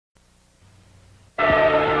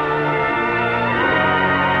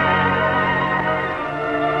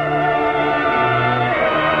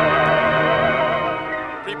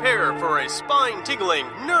spine-tingling,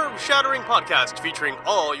 nerve-shattering podcast featuring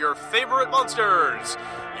all your favorite monsters.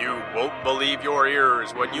 You won't believe your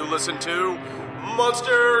ears when you listen to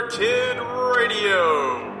Monster Kid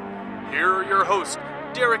Radio. Here are your hosts,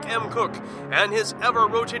 Derek M. Cook, and his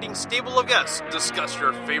ever-rotating stable of guests discuss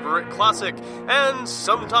your favorite classic and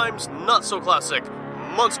sometimes not-so-classic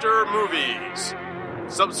monster movies.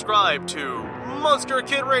 Subscribe to Monster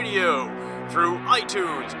Kid Radio through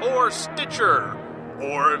iTunes or Stitcher,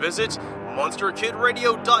 or visit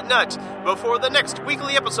monsterkidradio.net before the next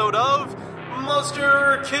weekly episode of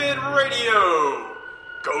Monster Kid Radio.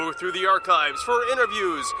 Go through the archives for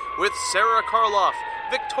interviews with Sarah Karloff,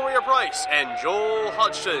 Victoria Price, and Joel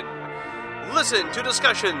Hodgson. Listen to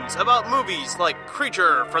discussions about movies like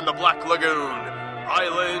Creature from the Black Lagoon,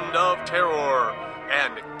 Island of Terror,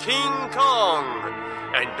 and King Kong.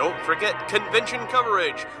 And don't forget convention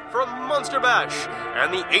coverage from Monster Bash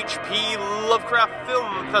and the H.P. Lovecraft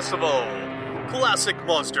Film Festival. Classic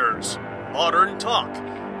monsters, modern talk,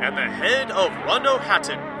 and the head of Rondo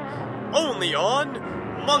Hatton. Only on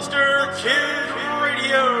Monster Kid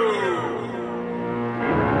Radio.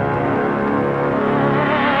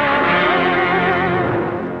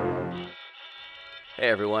 Hey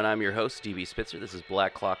everyone, I'm your host, DB Spitzer. This is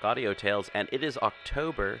Black Clock Audio Tales, and it is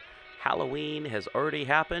October. Halloween has already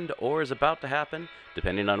happened or is about to happen,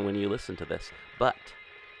 depending on when you listen to this. But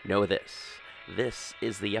know this. This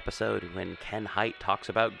is the episode when Ken Hite talks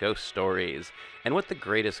about ghost stories and what the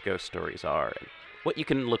greatest ghost stories are and what you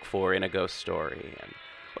can look for in a ghost story and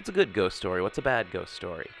what's a good ghost story, what's a bad ghost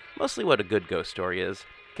story. Mostly what a good ghost story is,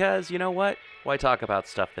 because you know what? Why talk about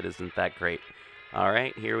stuff that isn't that great?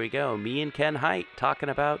 Alright, here we go. Me and Ken Hite talking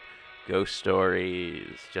about ghost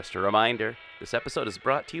stories. Just a reminder, this episode is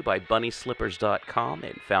brought to you by BunnySlippers.com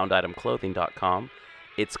and FoundItemClothing.com.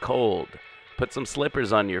 It's cold. Put some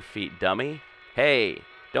slippers on your feet, dummy. Hey,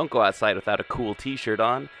 don't go outside without a cool t-shirt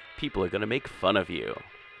on. People are going to make fun of you.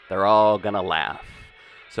 They're all going to laugh.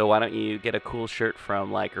 So why don't you get a cool shirt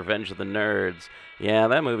from, like, Revenge of the Nerds? Yeah,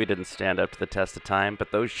 that movie didn't stand up to the test of time,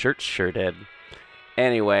 but those shirts sure did.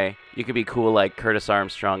 Anyway, you could be cool like Curtis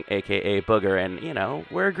Armstrong, a.k.a. Booger, and, you know,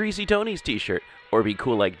 wear a Greasy Tony's t-shirt. Or be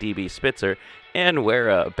cool like DB Spitzer and wear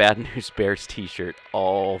a Bad News Bears t-shirt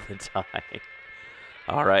all the time.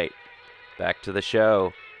 All right, back to the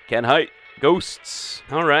show. Ken Hite, ghosts.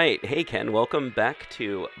 All right, hey Ken, welcome back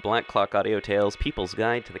to Black Clock Audio Tales, People's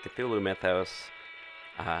Guide to the Cthulhu Mythos.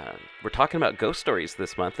 We're talking about ghost stories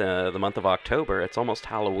this month, the month of October. It's almost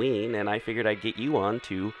Halloween, and I figured I'd get you on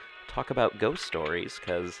to talk about ghost stories,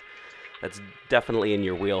 because that's definitely in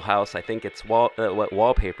your wheelhouse. I think it's what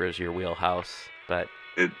wallpaper is your wheelhouse, but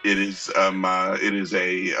it is a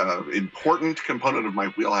important component of my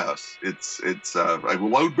wheelhouse. It's a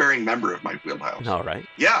load-bearing member of my wheelhouse. All right.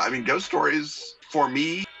 Yeah, I mean, ghost stories for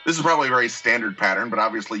me. This is probably a very standard pattern, but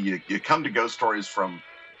obviously you come to ghost stories from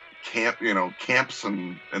camps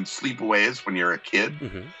and sleepaways when you're a kid,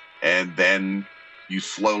 mm-hmm. and then you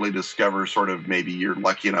slowly discover sort of maybe you're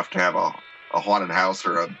lucky enough to have a haunted house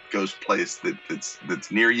or a ghost place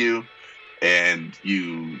that's near you, and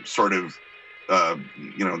you sort of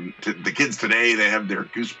the kids today, they have their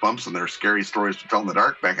goosebumps and their scary stories to tell in the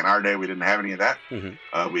dark. Back in our day, we didn't have any of that.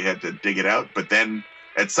 Mm-hmm. We had to dig it out. But then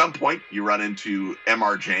at some point you run into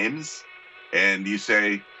M.R. James and you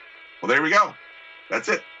say, well, there we go. That's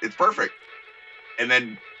it. It's perfect. And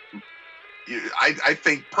then I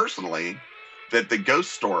think personally that the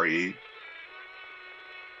ghost story,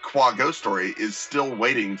 qua ghost story, is still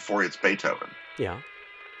waiting for its Beethoven. Yeah.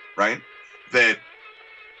 Right? That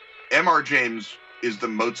M.R. James is the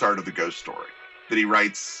Mozart of the ghost story. That he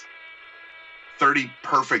writes 30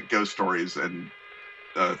 perfect ghost stories and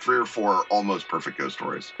 3 or 4 almost perfect ghost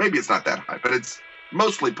stories. Maybe it's not that high, but it's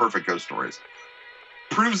mostly perfect ghost stories.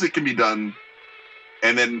 Proves it can be done,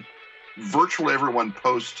 and then virtually everyone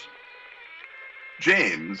post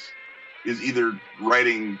James is either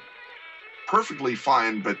writing perfectly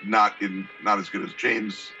fine, but not as good as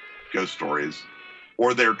James' ghost stories,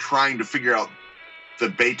 or they're trying to figure out the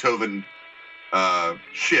Beethoven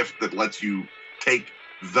shift that lets you take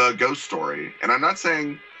the ghost story. And I'm not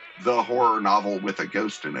saying the horror novel with a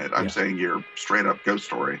ghost in it. I'm saying your straight up ghost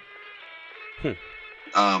story. And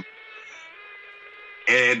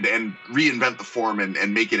reinvent the form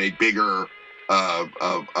and make it a bigger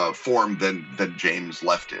form than James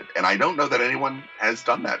left it. And I don't know that anyone has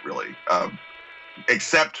done that really,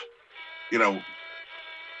 except, and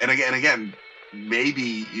again,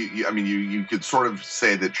 maybe you could sort of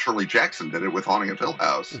say that Shirley Jackson did it with Haunting of Hill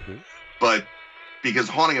House, mm-hmm. but because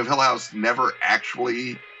Haunting of Hill House never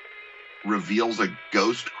actually reveals a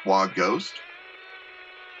ghost qua ghost,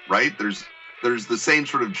 right? there's the same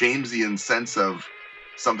sort of Jamesian sense of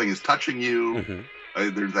something is touching you.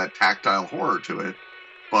 Mm-hmm. There's that tactile horror to it,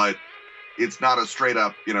 but it's not a straight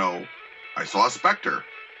up, I saw a specter,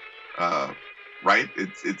 right?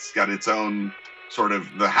 It's got its own sort of,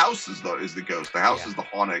 the house is the ghost, the house is the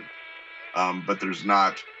haunting, but there's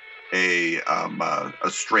not a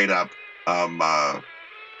straight up a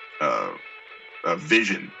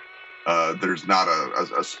vision. There's not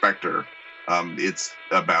a specter. It's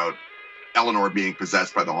about Eleanor being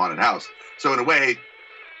possessed by the haunted house. So in a way,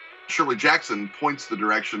 Shirley Jackson points the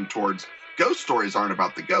direction towards ghost stories aren't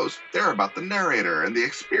about the ghost, they're about the narrator and the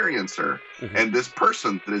experiencer, and this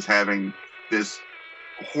person that is having this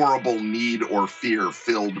horrible need or fear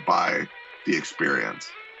filled by the experience.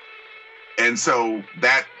 And so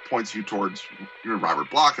that points you towards Robert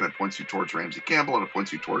Bloch, and it points you towards Ramsey Campbell, and it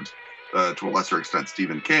points you towards, to a lesser extent,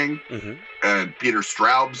 Stephen King. And Peter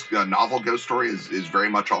Straub's novel Ghost Story is very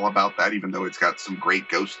much all about that, even though it's got some great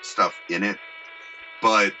ghost stuff in it.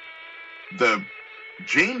 But the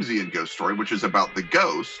Jamesian Ghost Story, which is about the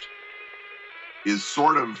ghost, is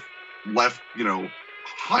sort of left,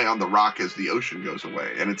 high on the rock as the ocean goes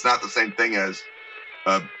away. And it's not the same thing as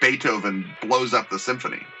Beethoven blows up the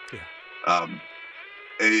symphony.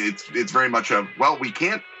 It's very much of, well, we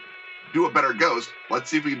can't do a better ghost. Let's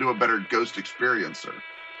see if we can do a better ghost experiencer,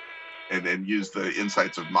 and use the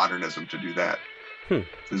insights of modernism to do that.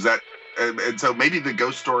 Is that, and so maybe the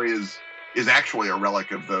ghost story is actually a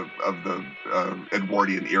relic of the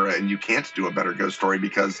Edwardian era, and you can't do a better ghost story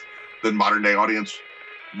because the modern day audience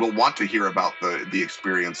will want to hear about the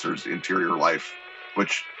experiencer's interior life,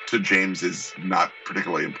 which to James is not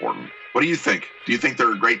particularly important. What do you think? Do you think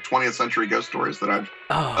there are great 20th century ghost stories that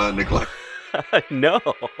I've neglected? No.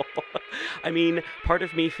 I mean, part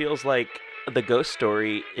of me feels like the ghost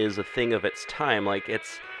story is a thing of its time. Like,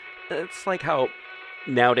 it's like how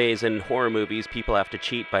nowadays in horror movies people have to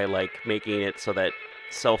cheat by, like, making it so that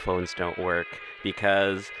cell phones don't work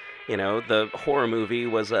because, the horror movie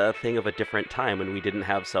was a thing of a different time when we didn't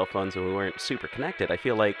have cell phones and we weren't super connected. I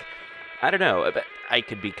feel like, I don't know, I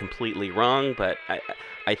could be completely wrong, but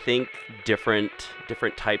I think different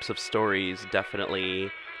types of stories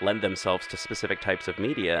definitely lend themselves to specific types of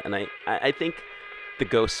media, and I think the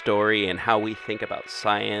ghost story and how we think about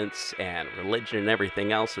science and religion and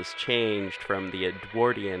everything else has changed from the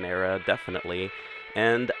Edwardian era, definitely.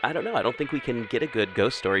 And I don't know, I don't think we can get a good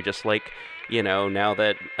ghost story just like, now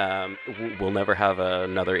that we'll never have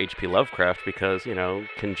another H.P. Lovecraft because,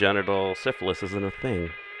 congenital syphilis isn't a thing.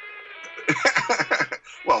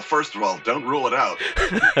 Well, first of all, don't rule it out.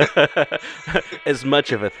 As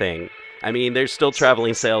much of a thing. I mean, there's still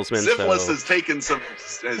traveling salesmen. Syphilis has taken some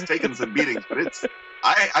beatings, but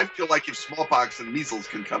I feel like if smallpox and measles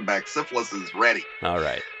can come back, syphilis is ready. All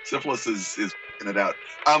right. Syphilis is picking it out.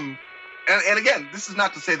 And again, this is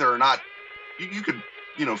not to say there are not. You could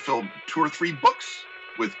fill 2 or 3 books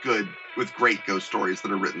with great ghost stories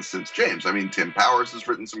that are written since James. I mean, Tim Powers has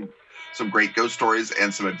written some great ghost stories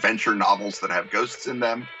and some adventure novels that have ghosts in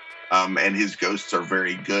them. And his ghosts are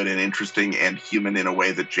very good and interesting and human in a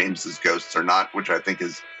way that James's ghosts are not, which I think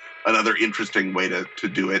is another interesting way to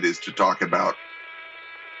do it, is to talk about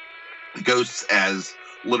ghosts as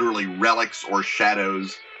literally relics or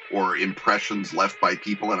shadows or impressions left by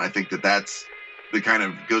people. And I think that's the kind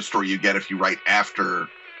of ghost story you get if you write after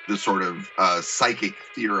the sort of psychic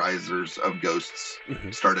theorizers of ghosts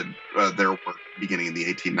started their work beginning in the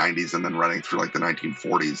 1890s and then running through like the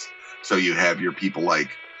 1940s. So you have your people like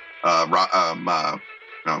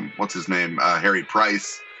what's his name? Harry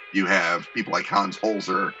Price. You have people like Hans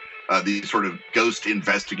Holzer, these sort of ghost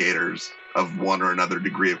investigators of one or another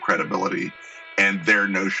degree of credibility, and their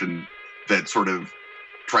notion that sort of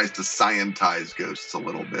tries to scientize ghosts a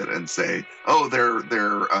little bit and say, oh, they're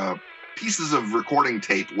pieces of recording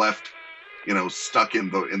tape left, stuck in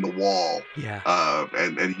the wall. Yeah.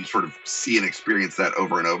 And you sort of see and experience that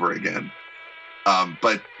over and over again.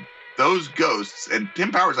 But those ghosts, and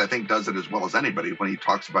Tim Powers, I think, does it as well as anybody when he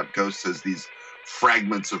talks about ghosts as these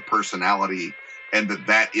fragments of personality, and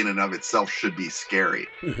that in and of itself should be scary.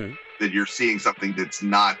 That you're seeing something that's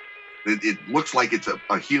not, it looks like it's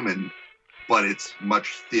a human, but it's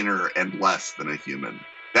much thinner and less than a human.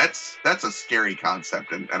 That's a scary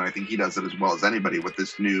concept, and I think he does it as well as anybody with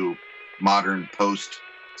this new modern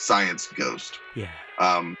post-science ghost. Yeah.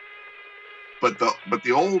 But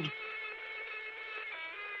the old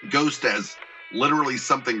ghost as literally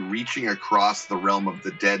something reaching across the realm of the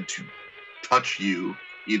dead to touch you,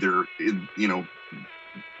 either in,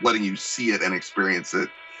 letting you see it and experience it,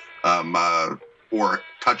 or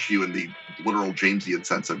touch you in the literal Jamesian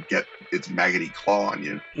sense of get its maggoty claw on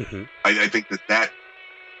you. I think that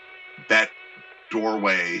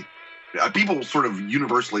doorway. People sort of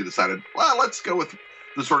universally decided, well, let's go with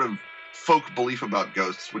the sort of folk belief about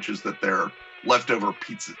ghosts, which is that they're leftover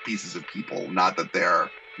pieces of people, not that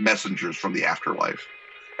they're messengers from the afterlife.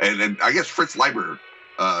 And I guess Fritz Leiber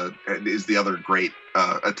is the other great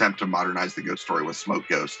attempt to modernize the ghost story with Smoke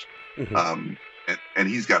Ghost. Mm-hmm. And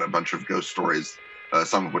he's got a bunch of ghost stories,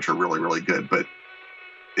 some of which are really, really good. But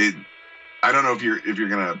I don't know if you're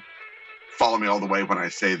gonna follow me all the way when I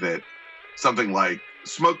say that something like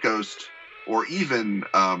Smoke Ghost, or even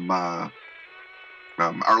Our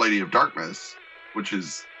Lady of Darkness, which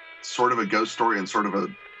is sort of a ghost story and sort of a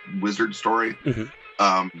wizard story, mm-hmm.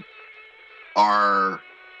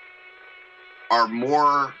 Are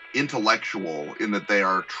more intellectual in that they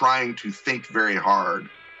are trying to think very hard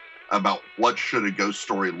about what should a ghost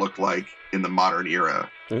story look like in the modern era.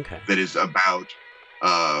 Okay. That is about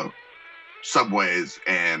subways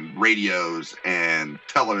and radios and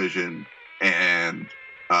television and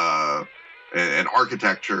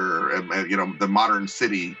architecture and the modern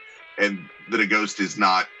city, and that a ghost is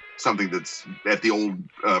not something that's at the old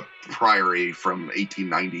priory from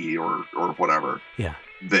 1890 or whatever. Yeah.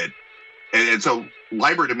 And so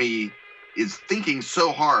Leiber, to me, is thinking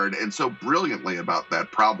so hard and so brilliantly about that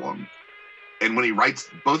problem. And when he writes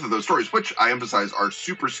both of those stories, which I emphasize are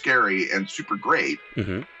super scary and super great,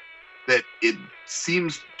 mm-hmm. that it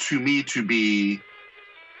seems to me to be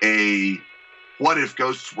a what if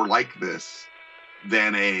ghosts were like this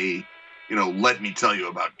than a, let me tell you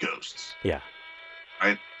about ghosts. Yeah.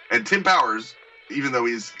 Right? And Tim Powers, even though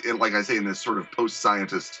he's, like I say, in this sort of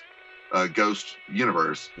post-scientist ghost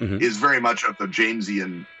universe, mm-hmm. is very much of the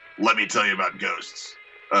Jamesian "let me tell you about ghosts"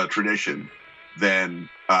 tradition than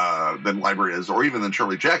Leiber is, or even than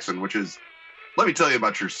Shirley Jackson, which is "let me tell you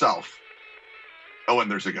about yourself." Oh,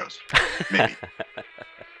 and there's a ghost, maybe.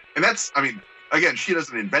 And that's, again, she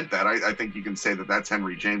doesn't invent that. I think you can say that that's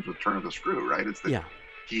Henry James with Turn of the Screw, right? It's that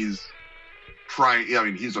he's trying.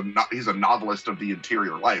 He's a novelist of the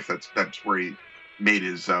interior life. That's where he made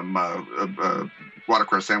his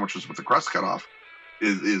watercress sandwiches with the crust cut off,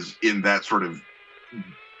 is in that sort of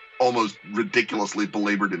almost ridiculously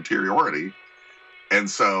belabored interiority. And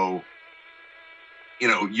so,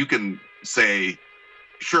 you can say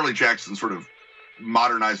Shirley Jackson sort of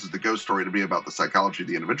modernizes the ghost story to be about the psychology of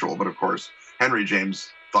the individual, but of course Henry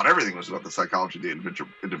James thought everything was about the psychology of the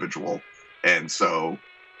individual, and so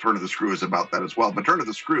Turn of the Screw is about that as well. But Turn of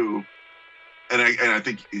the Screw, and I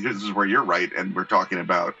think this is where you're right, and we're talking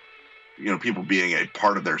about people being a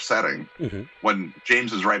part of their setting. Mm-hmm. When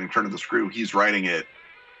James is writing Turn of the Screw, he's writing it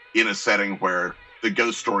in a setting where the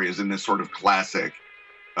ghost story is in this sort of classic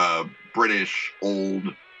British old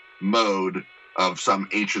mode of some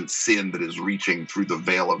ancient sin that is reaching through the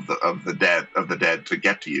veil of the dead to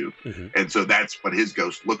get to you. Mm-hmm. And so that's what his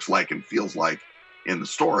ghost looks like and feels like in the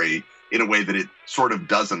story, in a way that it sort of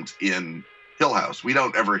doesn't in Hill House. We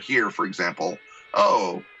don't ever hear, for example,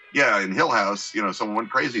 oh yeah, in Hill House, someone went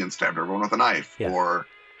crazy and stabbed everyone with a knife, or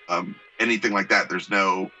anything like that. There's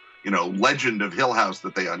no legend of Hill House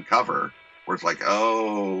that they uncover where it's like,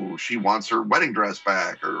 oh, she wants her wedding dress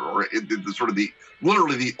back, or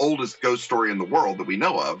literally the oldest ghost story in the world that we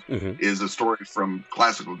know of, mm-hmm. is a story from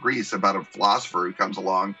classical Greece about a philosopher who comes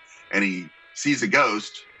along and he sees a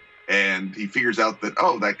ghost and he figures out that,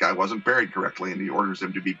 oh, that guy wasn't buried correctly, and he orders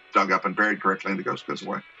him to be dug up and buried correctly, and the ghost goes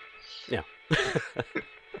away. Yeah.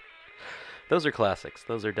 Those are classics.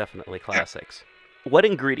 Those are definitely classics. Yeah. What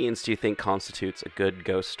ingredients do you think constitutes a good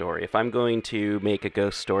ghost story? If I'm going to make a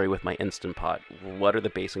ghost story with my Instant Pot, what are the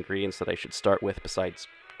base ingredients that I should start with besides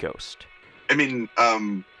ghost?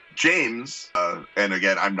 James, and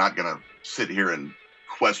again, I'm not going to sit here and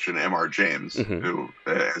question M.R. James, mm-hmm. who,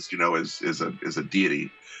 as you know, is a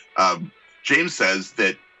deity. James says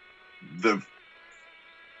that the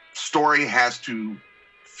story has to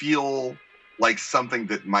feel like something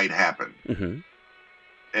that might happen. Mm-hmm.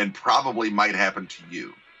 And probably might happen to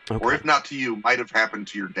you. Okay. Or if not to you, might have happened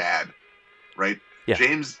to your dad, right? Yeah.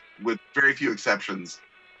 James, with very few exceptions,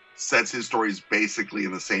 sets his stories basically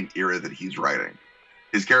in the same era that he's writing.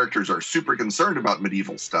 His characters are super concerned about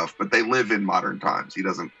medieval stuff, but they live in modern times. He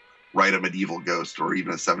doesn't write a medieval ghost or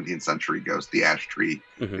even a 17th century ghost. The Ash Tree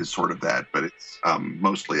mm-hmm. is sort of that, but it's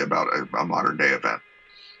mostly about a modern day event.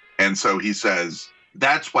 And so he says,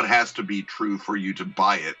 that's what has to be true for you to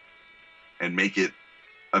buy it and make it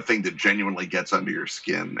a thing that genuinely gets under your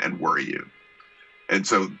skin and worry you. And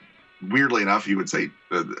so, weirdly enough, you would say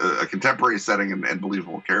a contemporary setting and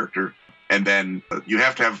believable character. And then you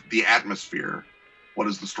have to have the atmosphere. What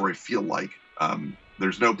does the story feel like?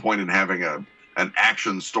 There's no point in having an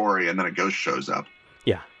action story and then a ghost shows up.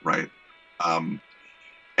 Yeah. Right. And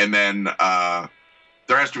then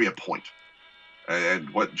there has to be a point, and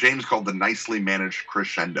what James called the nicely managed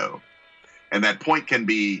crescendo, and that point can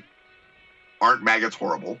be, aren't maggots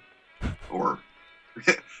horrible, or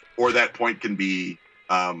or that point can be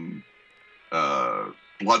blood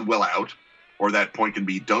will out, or that point can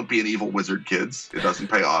be don't be an evil wizard, kids. It doesn't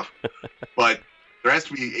pay off. But there has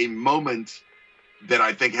to be a moment that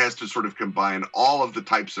I think has to sort of combine all of the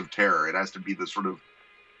types of terror. It has to be the sort of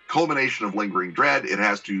culmination of lingering dread. It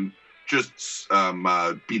has to just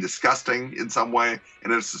be disgusting in some way,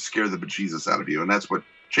 and it has to scare the bejesus out of you. And that's what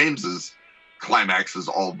James's climaxes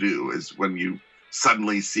all do, is when you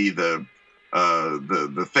suddenly see the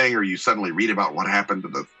thing, or you suddenly read about what happened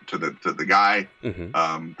to the guy.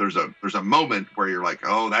 Mm-hmm. There's a moment where you're like,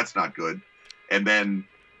 oh, that's not good. And then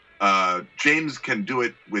James can do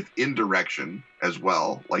it with indirection as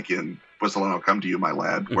well, like in Whistle and I'll Come to You, My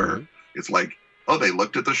Lad, Mm-hmm. where it's like, oh, they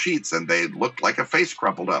looked at the sheets and they looked like a face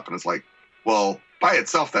crumpled up. And it's like, well, by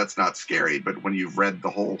itself, that's not scary. But when you've read the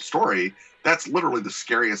whole story, that's literally the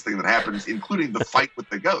scariest thing that happens, including the fight with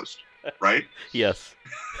the ghost, right? Yes.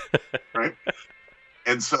 Right?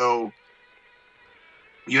 And so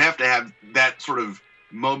you have to have that sort of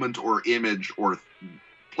moment or image or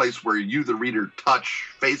place where you, the reader, touch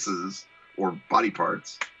faces or body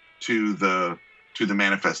parts to the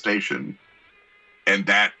manifestation. And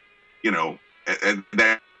that, and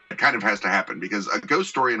that kind of has to happen, because a ghost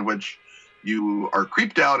story in which you are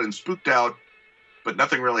creeped out and spooked out, but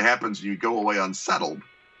nothing really happens and you go away unsettled,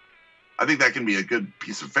 I think that can be a good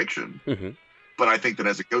piece of fiction. Mm-hmm. But I think that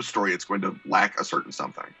as a ghost story, it's going to lack a certain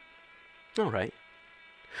something. All right.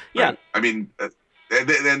 Yeah. Right? I mean,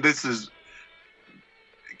 and this is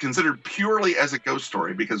considered purely as a ghost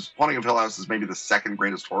story, because Haunting of Hill House is maybe the second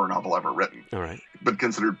greatest horror novel ever written. All right. But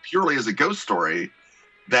considered purely as a ghost story,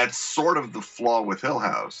 that's sort of the flaw with Hill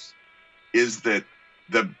House, is that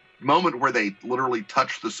the moment where they literally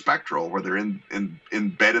touch the spectral, where they're in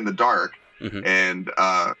bed in the dark, Mm-hmm. and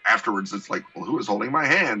afterwards it's like, well, who is holding my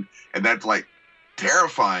hand? And that's like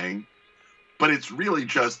terrifying, but it's really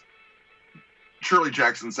just Shirley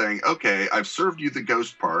Jackson saying, okay, I've served you the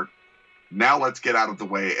ghost part, now let's get out of the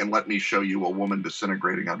way and let me show you a woman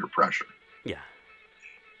disintegrating under pressure. Yeah.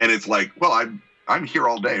 And it's like, well, I'm here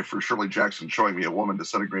all day for Shirley Jackson showing me a woman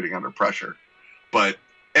disintegrating under pressure. But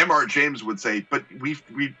M.R. James would say, but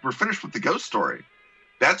we're finished with the ghost story.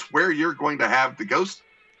 That's where you're going to have the ghost.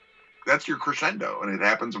 That's your crescendo. And it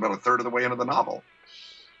happens about a third of the way into the novel.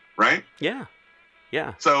 Right? Yeah.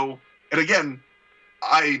 Yeah. So, and again,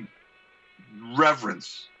 I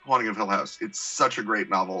reverence Haunting of Hill House. It's such a great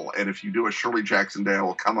novel. And if you do a Shirley Jackson day, I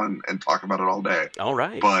will come on and talk about it all day. All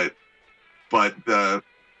right. But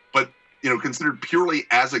considered purely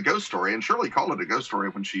as a ghost story, and Shirley called it a ghost story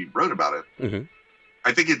when she wrote about it. Mm-hmm.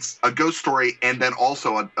 I think it's a ghost story and then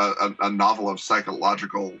also a novel of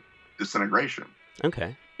psychological disintegration.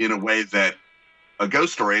 Okay. In a way that a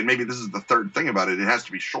ghost story, and maybe this is the third thing about it, it has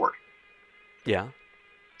to be short. Yeah.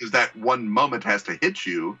 Because that one moment has to hit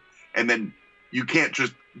you, and then you can't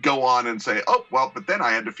just go on and say, oh, well, but then I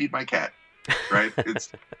had to feed my cat. Right?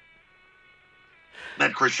 It's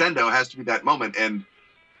that crescendo has to be that moment, and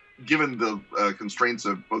given the constraints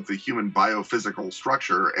of both the human biophysical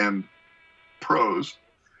structure and prose,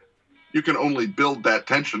 you can only build that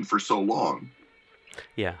tension for so long.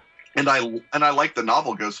 Yeah. And I like the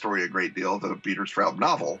novel Ghost Story a great deal, the Peter Straub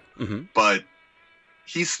novel, Mm-hmm. but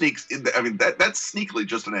he sneaks in. I mean, that's sneakily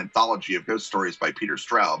just an anthology of ghost stories by Peter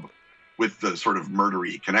Straub with the sort of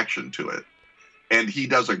murdery connection to it. And he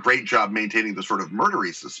does a great job maintaining the sort of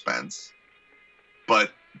murdery suspense,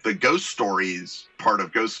 but the ghost stories part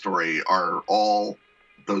of Ghost Story are all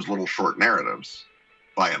those little short narratives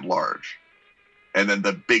by and large. And then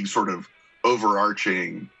the big sort of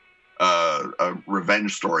overarching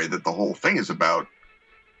revenge story that the whole thing is about,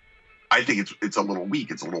 I think it's a little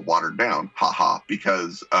weak. It's a little watered down,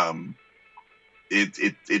 because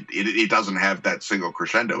it doesn't have that single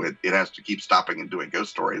crescendo. It has to keep stopping and doing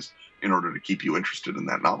ghost stories in order to keep you interested in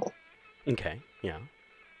that novel. Okay. Yeah.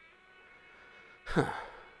 Huh.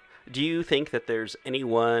 Do you think that there's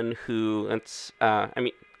anyone who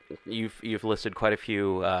you've listed quite a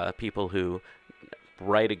few people who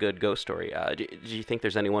write a good ghost story. Do you think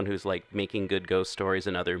there's anyone who's like making good ghost stories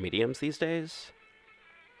in other mediums these days?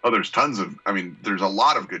 Oh, there's there's a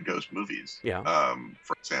lot of good ghost movies. Yeah.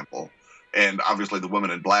 For example, and obviously The Woman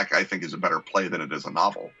in Black, I think, is a better play than it is a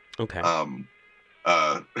novel. Okay.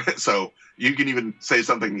 So you can even say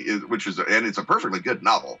something and it's a perfectly good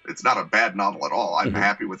novel. It's not a bad novel at all. I'm Mm-hmm.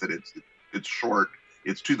 happy with it. It's short.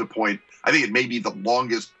 It's to the point. I think it may be the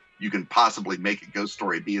longest you can possibly make a ghost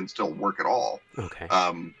story be and still work at all. Okay.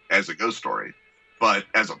 As a ghost story, but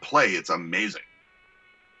as a play, it's amazing.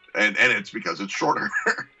 and it's because it's shorter.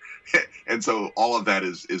 And so all of that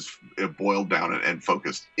is boiled down and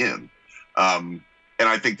focused in. And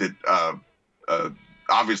I think that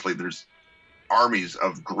obviously there's armies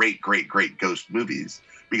of great ghost movies,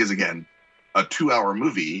 because again, a 2-hour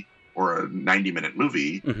movie or a 90-minute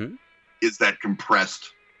movie is that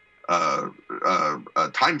compressed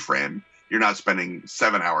time frame. You're not spending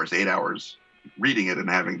 7 hours, 8 hours reading it and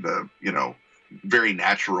having the, very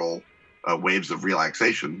natural waves of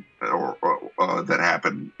relaxation or that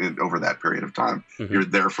happen over that period of time. You're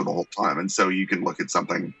there for the whole time. And so you can look at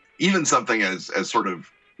something as sort of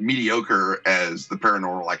mediocre as the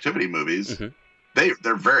Paranormal Activity movies.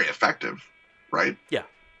 They're very effective, right? Yeah.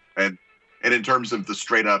 And in terms of the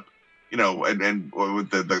straight up, and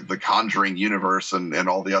with the Conjuring universe and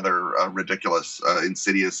all the other ridiculous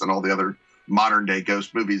Insidious and all the other modern day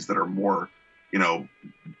ghost movies that are more,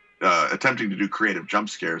 attempting to do creative jump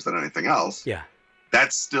scares than anything else. Yeah.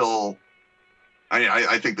 That's still,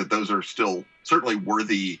 I think that those are still certainly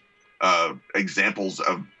worthy examples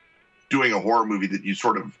of doing a horror movie that you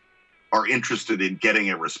sort of are interested in getting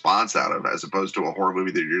a response out of, as opposed to a horror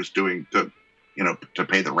movie that you're just doing to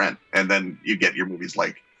pay the rent. And then you get your movies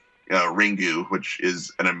like Ringu, which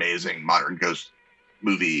is an amazing modern ghost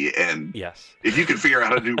movie. And yes, if you could figure out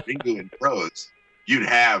how to do Ringu in prose, you'd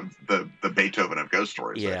have the Beethoven of ghost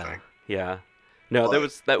stories. Yeah. I think. Yeah. No, there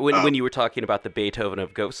was that when you were talking about the Beethoven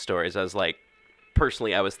of ghost stories, I was like,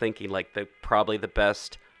 personally, I was thinking like probably the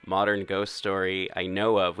best modern ghost story I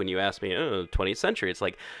know of. When you ask me, 20th century, it's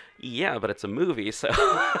like, yeah, but it's a movie, so.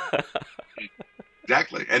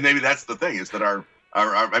 Exactly, and maybe that's the thing, is that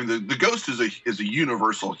the ghost is a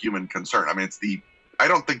universal human concern. I mean, I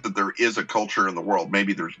don't think that there is a culture in the world.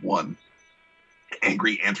 Maybe there's one.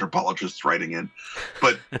 Angry anthropologists writing in,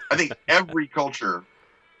 but I think every culture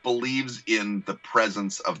believes in the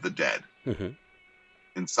presence of the dead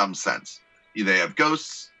in some sense. They have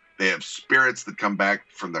ghosts, they have spirits that come back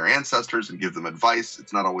from their ancestors and give them advice.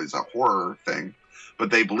 It's not always a horror thing,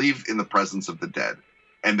 but they believe in the presence of the dead.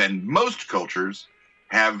 And then most cultures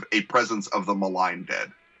have a presence of the malign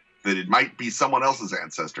dead, that it might be someone else's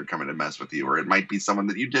ancestor coming to mess with you, or it might be someone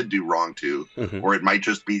that you did do wrong to, or it might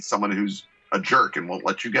just be someone who's a jerk and won't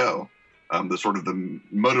let you go. The sort of the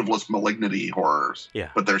motiveless malignity horrors,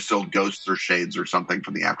 but they're still ghosts or shades or something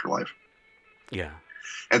from the afterlife. Yeah.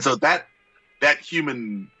 And so that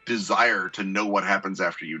human desire to know what happens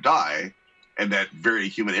after you die, and that very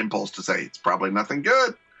human impulse to say it's probably nothing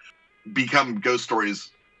good, become ghost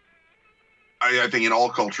stories. I think in all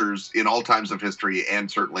cultures, in all times of history,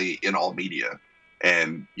 and certainly in all media.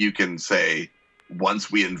 And you can say,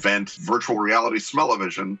 once we invent virtual reality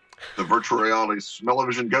smell-o-vision, the virtual reality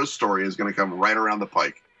smell-o-vision ghost story is going to come right around the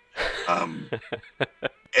pike. And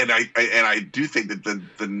I do think that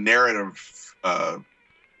the narrative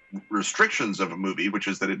restrictions of a movie, which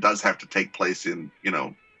is that it does have to take place in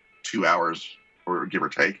 2 hours or give or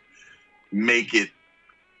take, make it,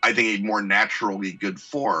 I think, a more naturally good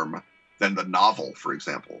form than the novel, for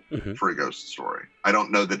example, for a ghost story. I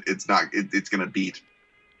don't know that it's going to beat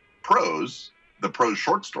prose, the prose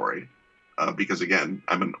short story, because again,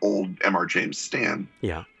 I'm an old M.R. James stan.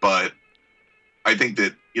 Yeah. But I think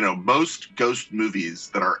that, most ghost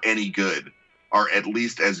movies that are any good are at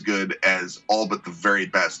least as good as all but the very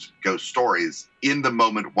best ghost stories in the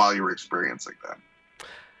moment while you're experiencing them.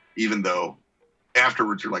 Even though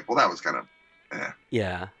afterwards you're like, well, that was kind of eh.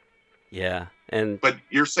 Yeah. Yeah. But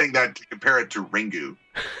you're saying that to compare it to Ringu,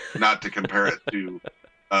 not to compare it to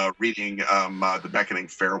reading The Beckoning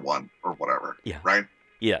Fair One or whatever. Yeah. Right?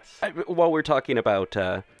 Yes. While we're talking about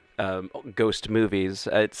ghost movies,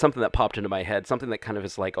 it's something that popped into my head, something that kind of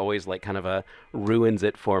is like always like kind of a ruins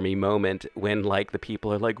it for me moment when like the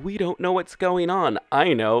people are like, we don't know what's going on.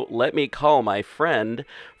 I know, let me call my friend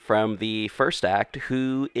from the first act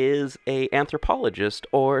who is a anthropologist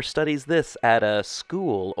or studies this at a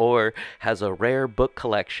school or has a rare book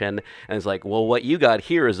collection, and is like, well, what you got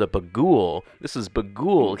here is a Bagul. This is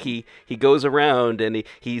Bagul. He goes around and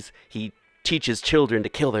he teaches children to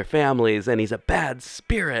kill their families, and he's a bad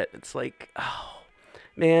spirit. It's like, oh,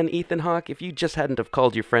 man, Ethan Hawke, if you just hadn't have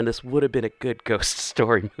called your friend, this would have been a good ghost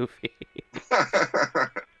story movie.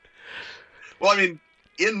 Well, I mean,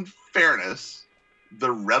 in fairness,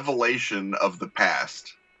 the revelation of the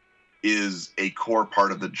past is a core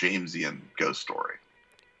part of the Jamesian ghost story.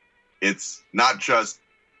 It's not just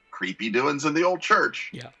creepy doings in the old church.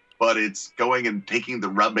 Yeah. But it's going and taking the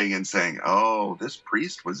rubbing and saying, oh, this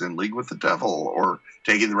priest was in league with the devil. Or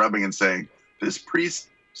taking the rubbing and saying, this priest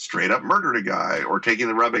straight up murdered a guy. Or taking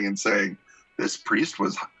the rubbing and saying, this priest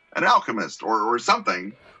was an alchemist or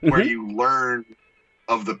something, where you learn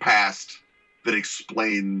of the past that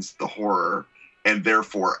explains the horror and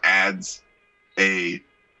therefore adds a,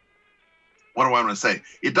 what do I want to say?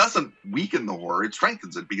 It doesn't weaken the horror, it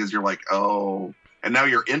strengthens it, because you're like, oh, and now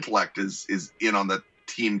your intellect is in on the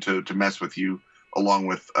team to mess with you along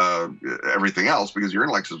with everything else, because your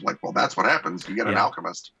intellect is like, well, that's what happens. You get an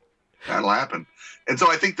alchemist. That'll happen. And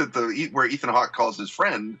so I think that where Ethan Hawke calls his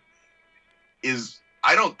friend is,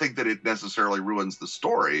 I don't think that it necessarily ruins the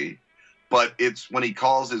story, but it's when he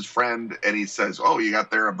calls his friend and he says, oh, you got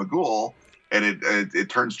there a Bagul, and it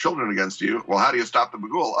turns children against you. Well, how do you stop the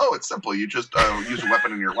Bagul? Oh, it's simple. You just use a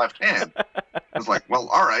weapon in your left hand. It's like, well,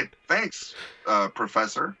 all right, thanks,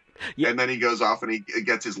 Professor. Yeah. And then he goes off and he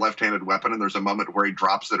gets his left-handed weapon, and there's a moment where he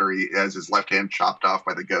drops it, or he has his left hand chopped off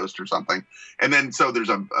by the ghost or something. And then so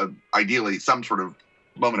there's ideally some sort of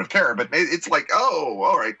moment of terror, but it's like, oh,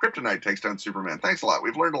 all right, Kryptonite takes down Superman. Thanks a lot.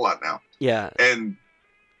 We've learned a lot now. Yeah. And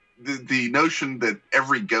the notion that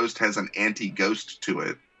every ghost has an anti-ghost to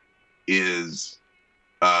it is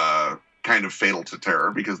kind of fatal to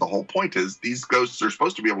terror, because the whole point is these ghosts are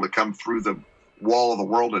supposed to be able to come through the wall of the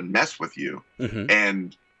world and mess with you. Mm-hmm.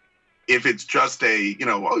 And if it's just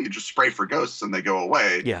you just spray for ghosts and they go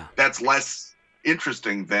away, that's less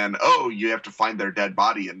interesting than, oh, you have to find their dead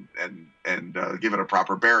body and give it a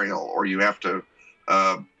proper burial, or you have to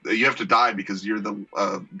die because you're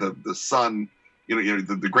the son, you're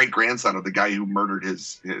the great grandson of the guy who murdered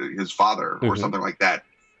his father, or something like that.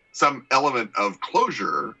 Some element of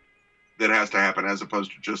closure that has to happen, as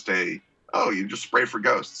opposed to just you just spray for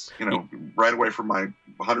ghosts, right away from my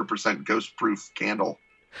 100% ghost proof candle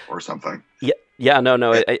or something.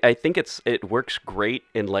 No. I think it works great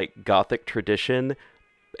in like Gothic tradition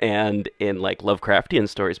and in like Lovecraftian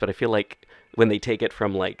stories, but I feel like when they take it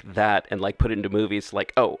from like that and like put it into movies,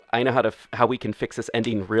 like, oh, I know how we can fix this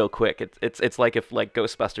ending real quick. It's like if like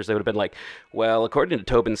Ghostbusters, they would have been like, well, according to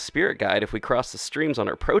Tobin's spirit guide, if we cross the streams on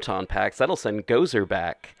our proton packs, that'll send Gozer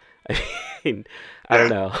back. I mean, I don't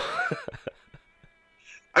know.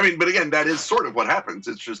 I mean, but again, that is sort of what happens.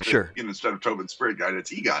 It's just sure. That, instead of Tobin's spirit guide,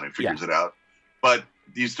 it's Egon who figures it out. But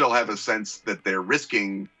you still have a sense that they're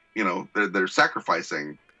risking, they're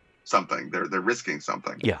sacrificing something. They're risking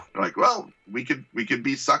something. Yeah. They're like, well, we could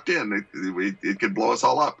be sucked in. It could blow us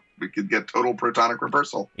all up. We could get total protonic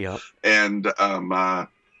reversal. Yeah. And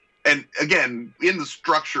again, in the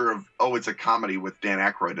structure of, it's a comedy with Dan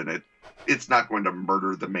Aykroyd in it, it's not going to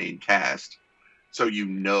murder the main cast. So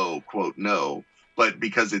quote, no. But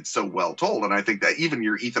because it's so well told, and I think that even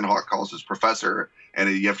your Ethan Hawke calls his professor, and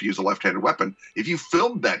you have to use a left-handed weapon, if you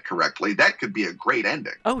filmed that correctly, that could be a great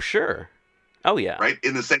ending. Oh, sure. Oh, yeah. Right?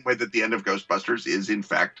 In the same way that the end of Ghostbusters is, in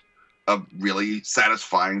fact, a really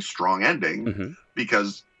satisfying, strong ending,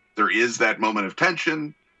 because there is that moment of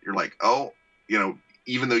tension. You're like,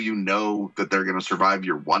 even though you know that they're going to survive,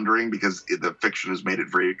 you're wondering, because the fiction has made it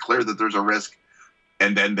very clear that there's a risk.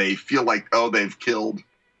 And then they feel like, they've killed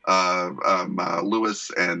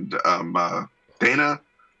Lewis and Dana,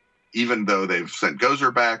 even though they've sent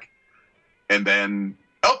Gozer back. And then,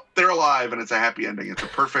 they're alive, and it's a happy ending. It's a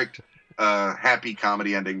perfect happy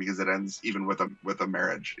comedy ending, because it ends even with a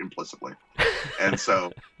marriage implicitly. And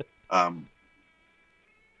so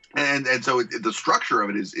and so the structure of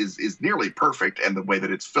it is nearly perfect, and the way that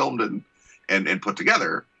it's filmed and put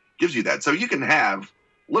together gives you that. So you can have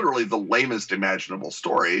literally the lamest imaginable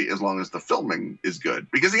story as long as the filming is good.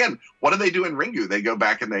 Because again, what do they do in Ringu? They go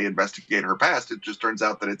back and they investigate her past. It just turns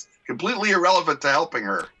out that it's completely irrelevant to helping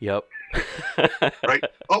her. Yep. Right?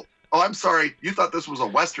 Oh, I'm sorry. You thought this was a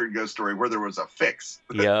Western ghost story where there was a fix.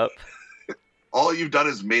 Yep. All you've done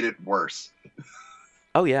is made it worse.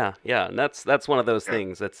 Oh yeah. And that's one of those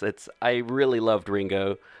things. It's I really loved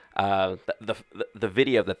Ringo. The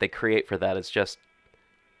video that they create for that is just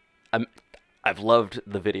I've loved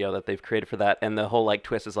the video that they've created for that, and the whole like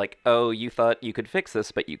twist is like, oh, you thought you could fix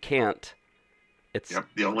this, but you can't.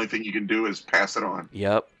 The only thing you can do is pass it on.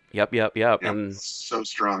 Yep. And so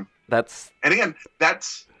strong. And again,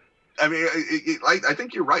 I mean, I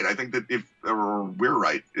think you're right. I think that we're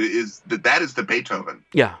right, is that is the Beethoven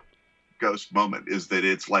ghost moment, is that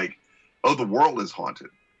it's like, oh, the world is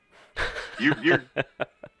haunted. You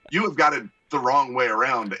have got it the wrong way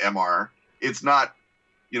around, MR. It's not,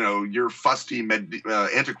 your fusty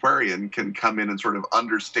antiquarian can come in and sort of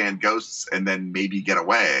understand ghosts and then maybe get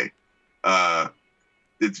away.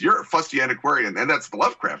 It's your fusty antiquarian, and that's the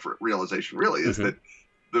Lovecraft realization, really, is that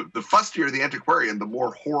the fustier the antiquarian, the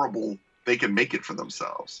more horrible they can make it for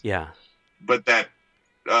themselves. Yeah. But but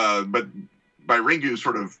by Ringu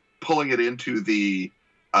sort of pulling it into the,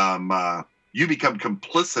 you become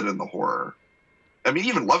complicit in the horror. I mean,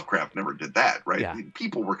 even Lovecraft never did that, right? Yeah.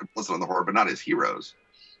 People were complicit in the horror, but not as heroes.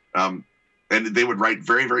 And and they would write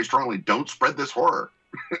very, very strongly, "Don't spread this horror,"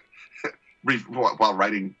 while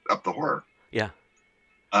writing up the horror. Yeah.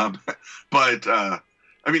 But I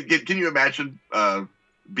mean, can you imagine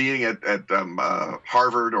being at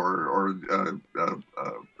Harvard or the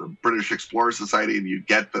British Explorer Society, and you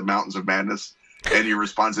get the Mountains of Madness, and your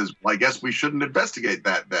response is, "Well, I guess we shouldn't investigate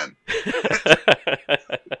that then."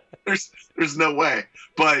 There's no way.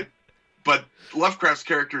 But Lovecraft's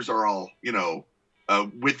characters are all,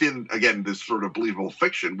 within, again, this sort of believable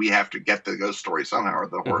fiction. We have to get the ghost story somehow, or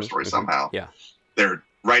the horror story somehow. Yeah. They're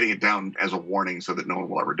writing it down as a warning so that no one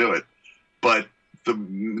will ever do it. But the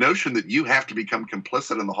notion that you have to become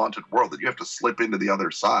complicit in the haunted world, that you have to slip into the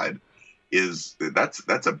other side,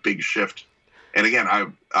 that's a big shift. And again,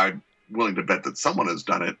 I'm willing to bet that someone has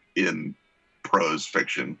done it in prose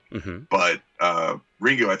fiction, but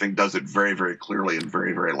Ringo, I think, does it very, very clearly and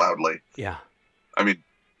very, very loudly. Yeah. I mean,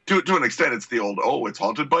 to an extent, it's the old "Oh, it's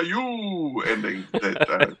haunted by you" ending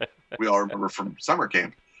that we all remember from summer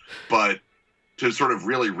camp. But to sort of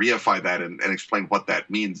really reify that and explain what that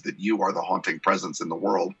means, that you are the haunting presence in the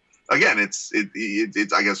world. Again, it's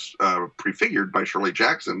I guess prefigured by Shirley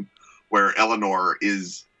Jackson, where Eleanor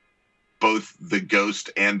is both the ghost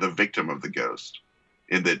and the victim of the ghost,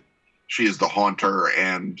 in that she is the haunter,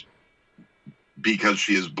 and because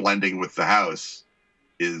she is blending with the house,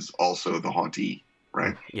 is also the hauntee,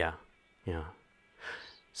 right? Yeah, yeah.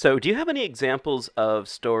 So do you have any examples of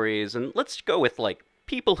stories, and let's go with like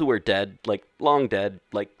people who are dead, like long dead,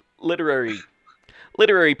 like literary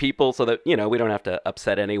people, so that, we don't have to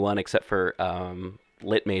upset anyone except for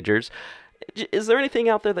lit majors. Is there anything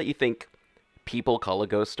out there that you think people call a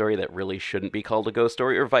ghost story that really shouldn't be called a ghost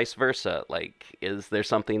story, or vice versa? Like, is there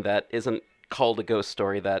something that isn't called a ghost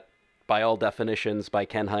story that, by all definitions, by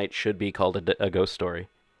Ken Hite, should be called a ghost story?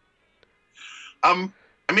 I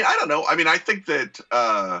mean, I don't know. I mean, I think that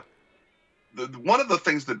one of the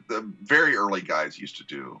things that the very early guys used to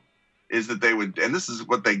do is that they would, and this is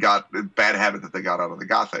what they got, the bad habit that they got out of the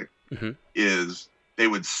Gothic, is they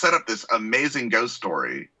would set up this amazing ghost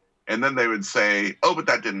story, and then they would say, "Oh, but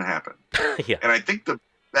that didn't happen." Yeah. And I think the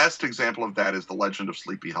best example of that is the Legend of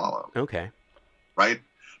Sleepy Hollow. Okay. Right?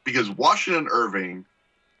 Because Washington Irving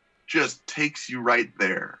just takes you right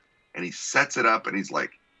there, and he sets it up, and he's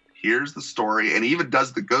like, "Here's the story," and he even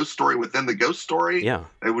does the ghost story within the ghost story,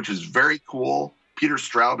 which is very cool. Peter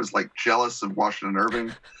Straub is like jealous of Washington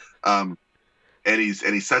Irving, and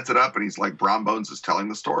he sets it up, and he's like, Brom Bones is telling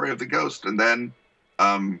the story of the ghost, and then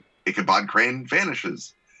Ichabod Crane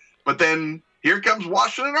vanishes, but then here comes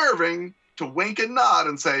Washington Irving to wink and nod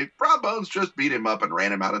and say, Brom Bones just beat him up and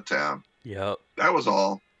ran him out of town. Yep, that was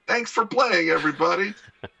all. Thanks for playing, everybody.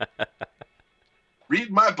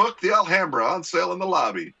 Read my book, The Alhambra, on sale in the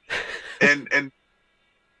lobby. And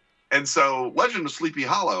so Legend of Sleepy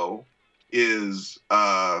Hollow is,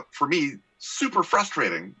 for me, super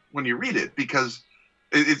frustrating when you read it, because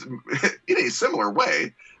it's in a similar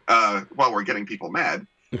way, while we're getting people mad,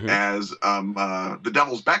 as The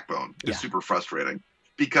Devil's Backbone is super frustrating,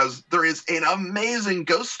 because there is an amazing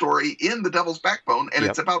ghost story in The Devil's Backbone, and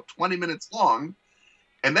it's about 20 minutes long.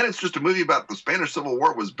 And then it's just a movie about the Spanish Civil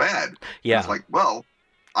War was bad. Yeah. It's like, well,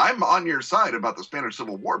 I'm on your side about the Spanish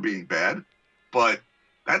Civil War being bad, but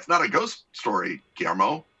that's not a ghost story,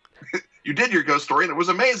 Guillermo. You did your ghost story, and it was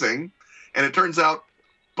amazing. And it turns out,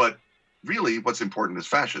 but really what's important is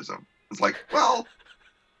fascism. It's like, well,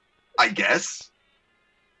 I guess,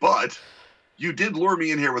 but you did lure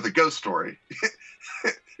me in here with a ghost story.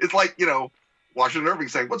 It's like, Washington Irving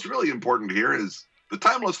saying, what's really important here is the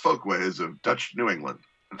timeless folkways of Dutch New England.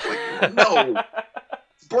 It's like, no,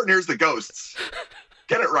 what's important here is the ghosts.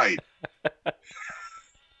 Get it right.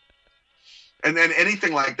 And then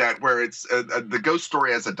anything like that, where it's the ghost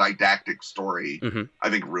story as a didactic story, I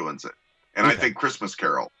think ruins it. And I think Christmas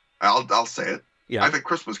Carol, I'll say it. Yeah. I think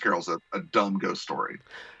Christmas Carol's a dumb ghost story,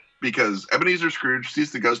 because Ebenezer Scrooge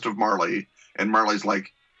sees the ghost of Marley, and Marley's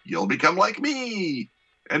like, "You'll become like me,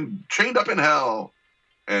 and chained up in hell."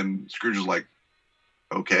 And Scrooge is like,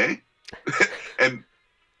 "Okay." And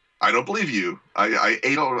I don't believe you. I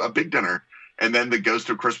ate a big dinner. And then the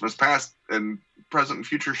ghost of Christmas past and present and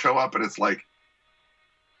future show up, and it's like,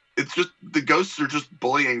 it's just, the ghosts are just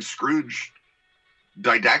bullying Scrooge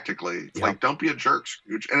didactically. It's like, don't be a jerk,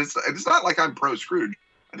 Scrooge. And it's not like I'm pro Scrooge.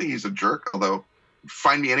 I think he's a jerk, although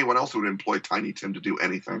find me anyone else who would employ Tiny Tim to do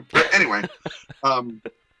anything. But anyway, and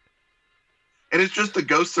it's just the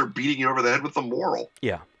ghosts are beating you over the head with the moral.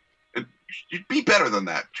 Yeah. You'd be better than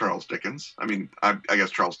that, Charles Dickens. I mean, I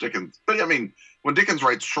guess Charles Dickens. But I mean, when Dickens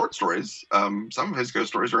writes short stories, some of his ghost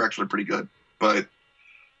stories are actually pretty good. But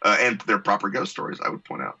and they're proper ghost stories, I would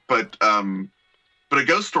point out. But a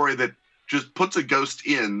ghost story that just puts a ghost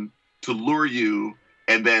in to lure you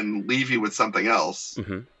and then leave you with something else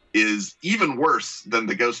is even worse than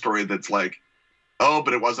the ghost story that's like, oh,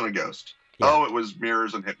 but it wasn't a ghost. Yeah. Oh, it was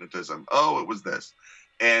mirrors and hypnotism. Oh, it was this.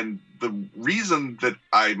 And the reason that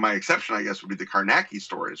my exception, I guess, would be the Carnacki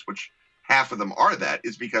stories, which half of them are that,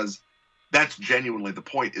 is because that's genuinely the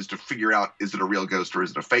point, is to figure out, is it a real ghost or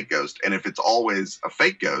is it a fake ghost? And if it's always a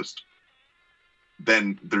fake ghost,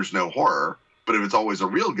 then there's no horror. But if it's always a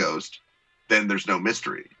real ghost, then there's no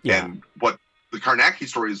mystery. Yeah. And what the Carnacki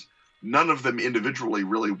stories, none of them individually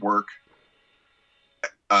really work,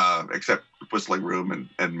 except Whistling Room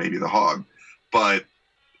and maybe The Hog. But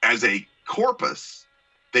as a corpus,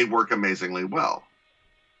 they work amazingly well,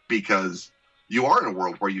 because you are in a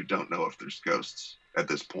world where you don't know if there's ghosts at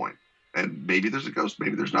this point. And maybe there's a ghost,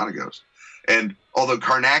 maybe there's not a ghost. And although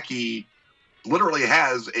Carnacki literally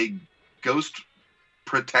has a ghost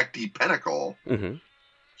protectee pinnacle,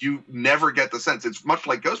 you never get the sense. It's much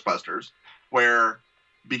like Ghostbusters, where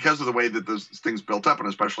because of the way that those things built up, and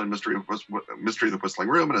especially Mystery of the Whistling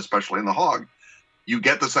Room, and especially in The Hog, you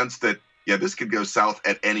get the sense that, yeah, this could go south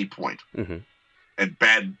at any point, and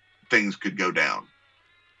bad things could go down.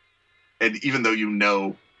 And even though you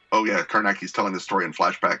know, oh yeah, Carnacki's telling this story in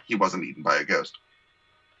flashback, he wasn't eaten by a ghost.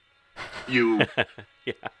 You,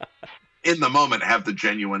 in the moment, have the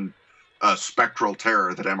genuine spectral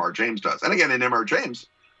terror that M.R. James does. And again, in M.R. James,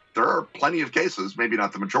 there are plenty of cases, maybe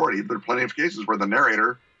not the majority, but there are plenty of cases where the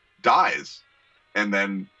narrator dies. And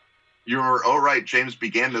then you're, oh right, James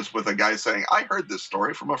began this with a guy saying, I heard this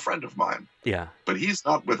story from a friend of mine. Yeah. But he's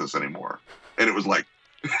not with us anymore. And it was like,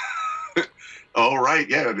 oh right,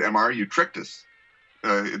 yeah, M.R., you tricked us.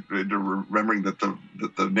 Into remembering that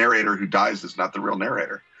the narrator who dies is not the real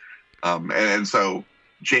narrator. And so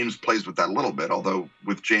James plays with that a little bit, although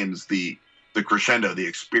with James, the crescendo, the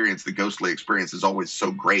experience, the ghostly experience is always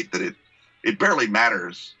so great that it barely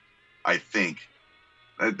matters, I think.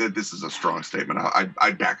 This is a strong statement.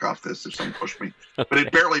 I'd back off this if someone pushed me. Okay. But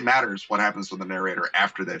it barely matters what happens to the narrator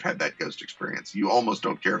after they've had that ghost experience. You almost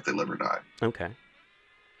don't care if they live or die. Okay.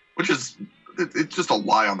 Which is, it's just a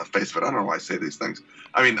lie on the face of it. I don't know why I say these things.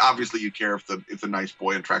 I mean, obviously you care if the nice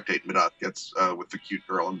boy in Tractate Midat gets with the cute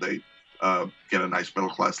girl and they get a nice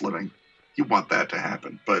middle-class living. You want that to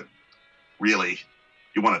happen. But really,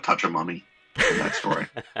 you want to touch a mummy in that story.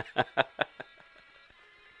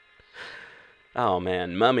 Oh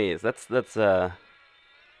man, mummies. That's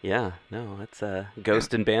yeah, no, that's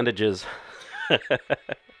ghost and bandages.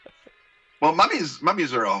 Well,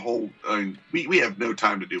 mummies are a whole. I mean, we have no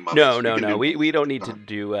time to do mummies. No. We don't need to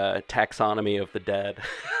do taxonomy of the dead.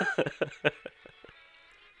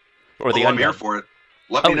 Or the I'm here for it.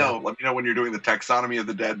 Let me know. Let me know when you're doing the taxonomy of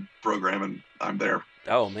the dead program, and I'm there.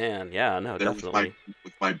 Oh man, yeah, no, there definitely.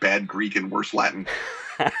 With my bad Greek and worse Latin.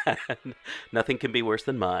 Nothing can be worse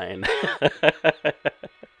than mine.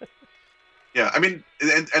 Yeah, I mean,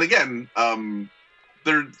 and again,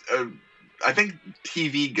 there. I think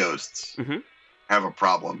TV ghosts have a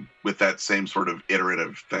problem with that same sort of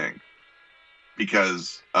iterative thing,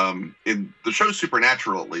 because in the show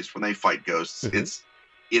Supernatural, at least, when they fight ghosts, it's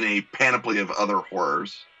in a panoply of other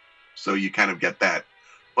horrors, so you kind of get that.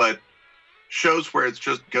 But shows where it's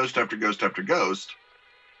just ghost after ghost after ghost,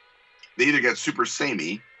 they either get super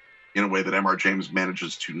samey in a way that M.R. James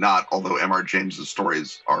manages to not, although M.R. James's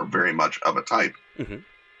stories are very much of a type,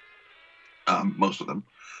 most of them.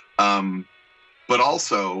 But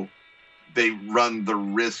also, they run the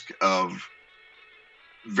risk of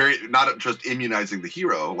not just immunizing the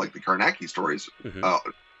hero, like the Carnacki stories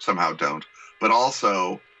somehow don't, but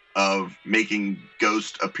also of making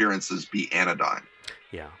ghost appearances be anodyne.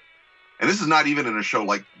 Yeah. And this is not even in a show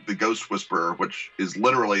like The Ghost Whisperer, which is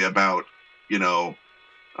literally about,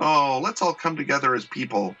 oh, let's all come together as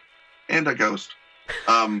people and a ghost.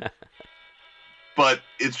 But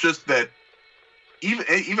it's just that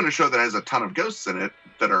even a show that has a ton of ghosts in it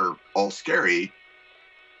that are all scary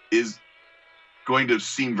is going to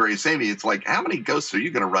seem very samey. It's like, how many ghosts are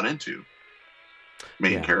you going to run into,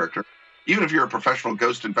 main character? Even if you're a professional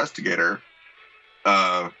ghost investigator,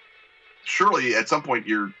 surely at some point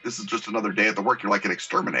this is just another day at the work. You're like an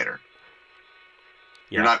exterminator.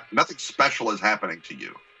 Yeah. Nothing special is happening to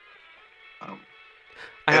you.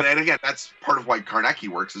 And again, that's part of why Carnacki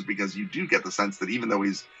works, is because you do get the sense that even though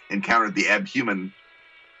he's encountered the abhuman,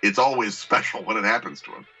 it's always special when it happens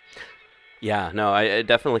to him. Yeah, no, I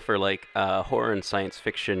definitely, for like horror and science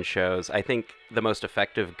fiction shows, I think the most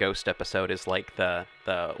effective ghost episode is like the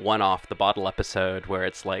one-off, the bottle episode, where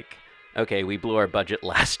it's like, okay, we blew our budget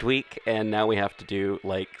last week, and now we have to do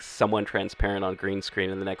like someone transparent on green screen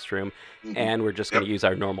in the next room, and we're just going to use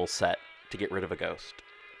our normal set to get rid of a ghost.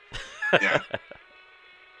 Yeah.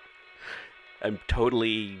 I'm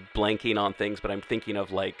totally blanking on things, but I'm thinking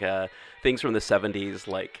of like things from the 70s,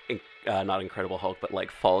 like not Incredible Hulk, but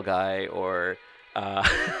like Fall Guy or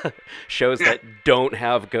shows Yeah. that don't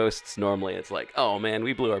have ghosts normally. It's like, oh man,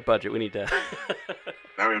 we blew our budget. We need to.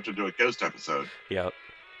 Now we have to do a ghost episode. Yep.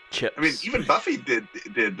 Chips. I mean, even Buffy did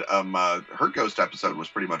her ghost episode was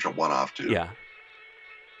pretty much a one-off too. Yeah.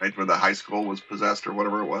 Right, where the high school was possessed or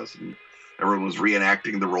whatever it was, and everyone was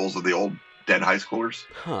reenacting the roles of the old dead high schoolers.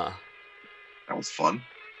 Huh. That was fun.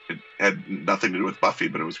 It had nothing to do with Buffy,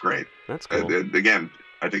 but it was great. That's cool. Again,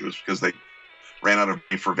 I think it was because they ran out of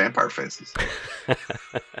money for vampire faces.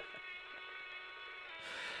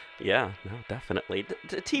 Yeah, no, definitely.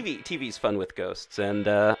 TV's fun with ghosts, and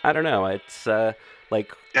I don't know. It's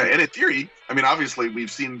like Yeah, and in theory, I mean, obviously,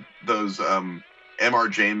 we've seen those M.R.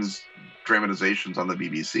 James dramatizations on the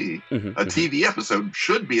BBC. A TV episode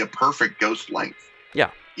should be a perfect ghost length.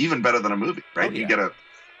 Yeah. Even better than a movie, right? Oh, yeah. You get a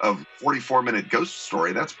 44-minute ghost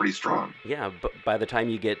story. That's pretty strong. Yeah, but by the time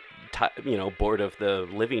you get bored of the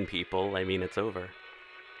living people, I mean, it's over.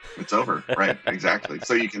 It's over, right? Exactly.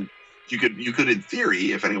 So you could in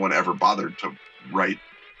theory, if anyone ever bothered to write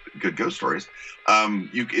good ghost stories,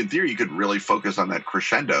 in theory you could really focus on that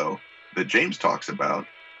crescendo that James talks about,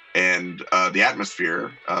 and the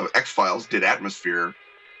atmosphere. X-Files did atmosphere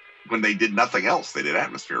when they did nothing else. They did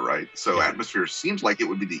atmosphere, right? So Yeah. Atmosphere seems like it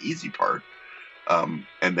would be the easy part, and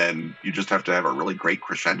then you just have to have a really great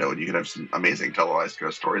crescendo, and you can have some amazing televised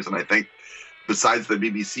ghost stories. And I think besides the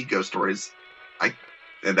BBC ghost stories,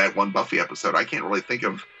 and that one Buffy episode, I can't really think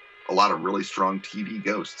of a lot of really strong TV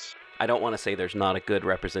ghosts. I don't want to say there's not a good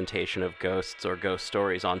representation of ghosts or ghost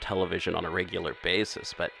stories on television on a regular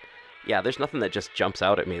basis, but yeah, there's nothing that just jumps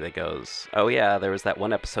out at me that goes, oh yeah, there was that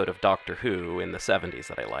one episode of Doctor Who in the 70s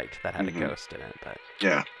that I liked that had a ghost in it. But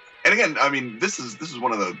yeah, and again, I mean, this is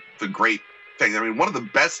one of the great things. I mean, one of the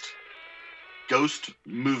best ghost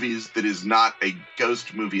movies that is not a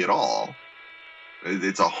ghost movie at all.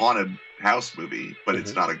 It's a haunted house movie, but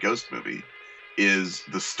it's not a ghost movie. Is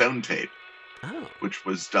The Stone Tape, which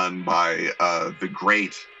was done by the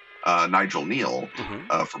great Nigel Neal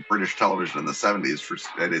for British television in the 70s,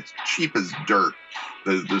 and it's cheap as dirt.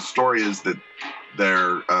 The story is that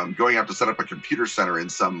they're going out to set up a computer center in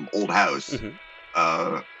some old house,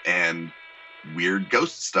 and weird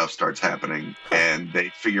ghost stuff starts happening, and they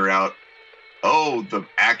figure out, oh, the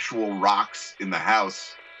actual rocks in the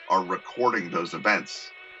house are recording those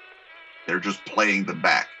events. They're just playing them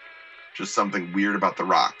back. Just something weird about the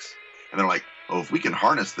rocks. And they're like, oh, if we can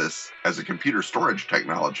harness this as a computer storage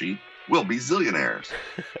technology, we'll be zillionaires.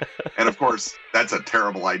 And of course, that's a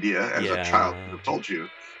terrible idea, as a child would have told you.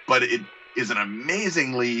 But it is an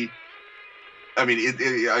amazingly... I mean,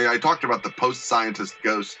 I talked about the post-scientist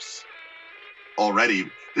ghosts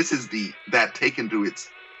already. This is that taken to its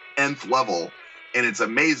nth level, and it's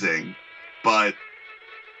amazing, but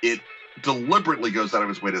it deliberately goes out of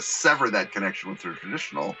its way to sever that connection with the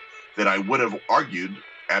traditional that I would have argued,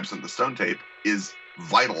 absent the Stone Tape, is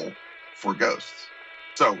vital for ghosts.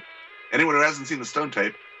 So, anyone who hasn't seen the Stone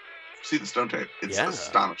Tape, see the Stone Tape. It's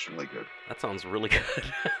astonishingly good. That sounds really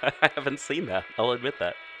good. I haven't seen that. I'll admit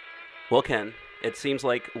that. Well, Ken, it seems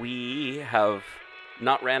like we have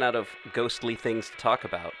not ran out of ghostly things to talk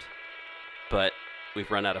about, but we've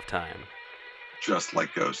run out of time. Just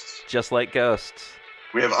like ghosts. Just like ghosts.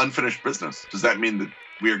 We have unfinished business. Does that mean that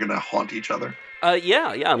we are going to haunt each other?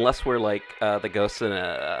 Yeah, unless we're like the ghosts in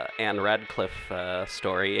a Anne Radcliffe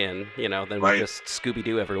story, and, then we just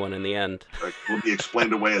Scooby-Doo everyone in the end. We'll be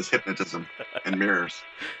explained away as hypnotism and mirrors.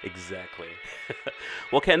 Exactly.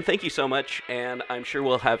 Well, Ken, thank you so much, and I'm sure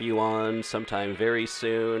we'll have you on sometime very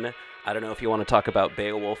soon. I don't know if you want to talk about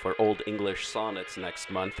Beowulf or Old English sonnets next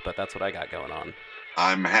month, but that's what I got going on.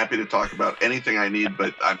 I'm happy to talk about anything I need,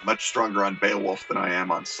 but I'm much stronger on Beowulf than I am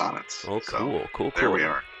on sonnets. Oh, cool, cool. There we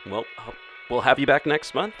are. Well, we'll have you back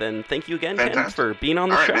next month, and thank you again, Ken, for being on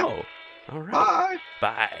the show. Man. All right. Bye.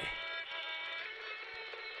 Bye.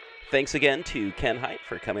 Thanks again to Ken Hite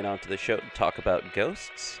for coming on to the show to talk about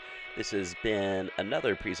ghosts. This has been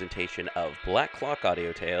another presentation of Black Clock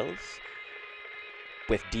Audio Tales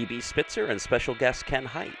with DB Spitzer and special guest Ken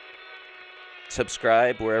Hite.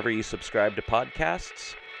 Subscribe wherever you subscribe to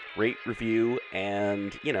podcasts. Rate, review,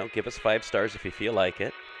 and, give us 5 stars if you feel like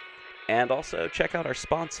it. And also check out our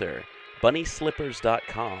sponsor,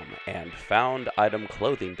 BunnySlippers.com and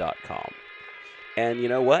FoundItemClothing.com. And you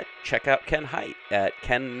know what? Check out Ken Hite at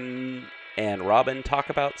Ken and Robin Talk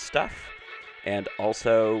About Stuff. And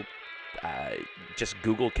also, just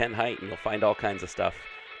Google Ken Hite and you'll find all kinds of stuff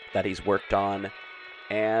that he's worked on.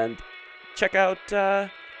 And check out,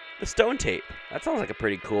 The Stone Tape. That sounds like a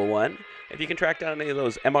pretty cool one. If you can track down any of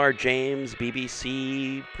those M.R. James,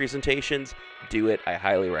 BBC presentations, do it. I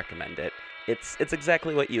highly recommend it. It's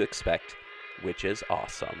exactly what you expect, which is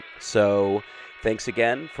awesome. So, thanks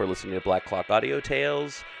again for listening to Black Clock Audio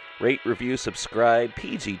Tales. Rate, review, subscribe.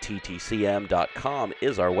 PGTTCM.com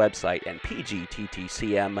is our website, and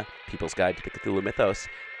PGTTCM, People's Guide to the Cthulhu Mythos,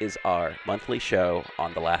 is our monthly show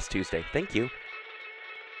on the last Tuesday. Thank you.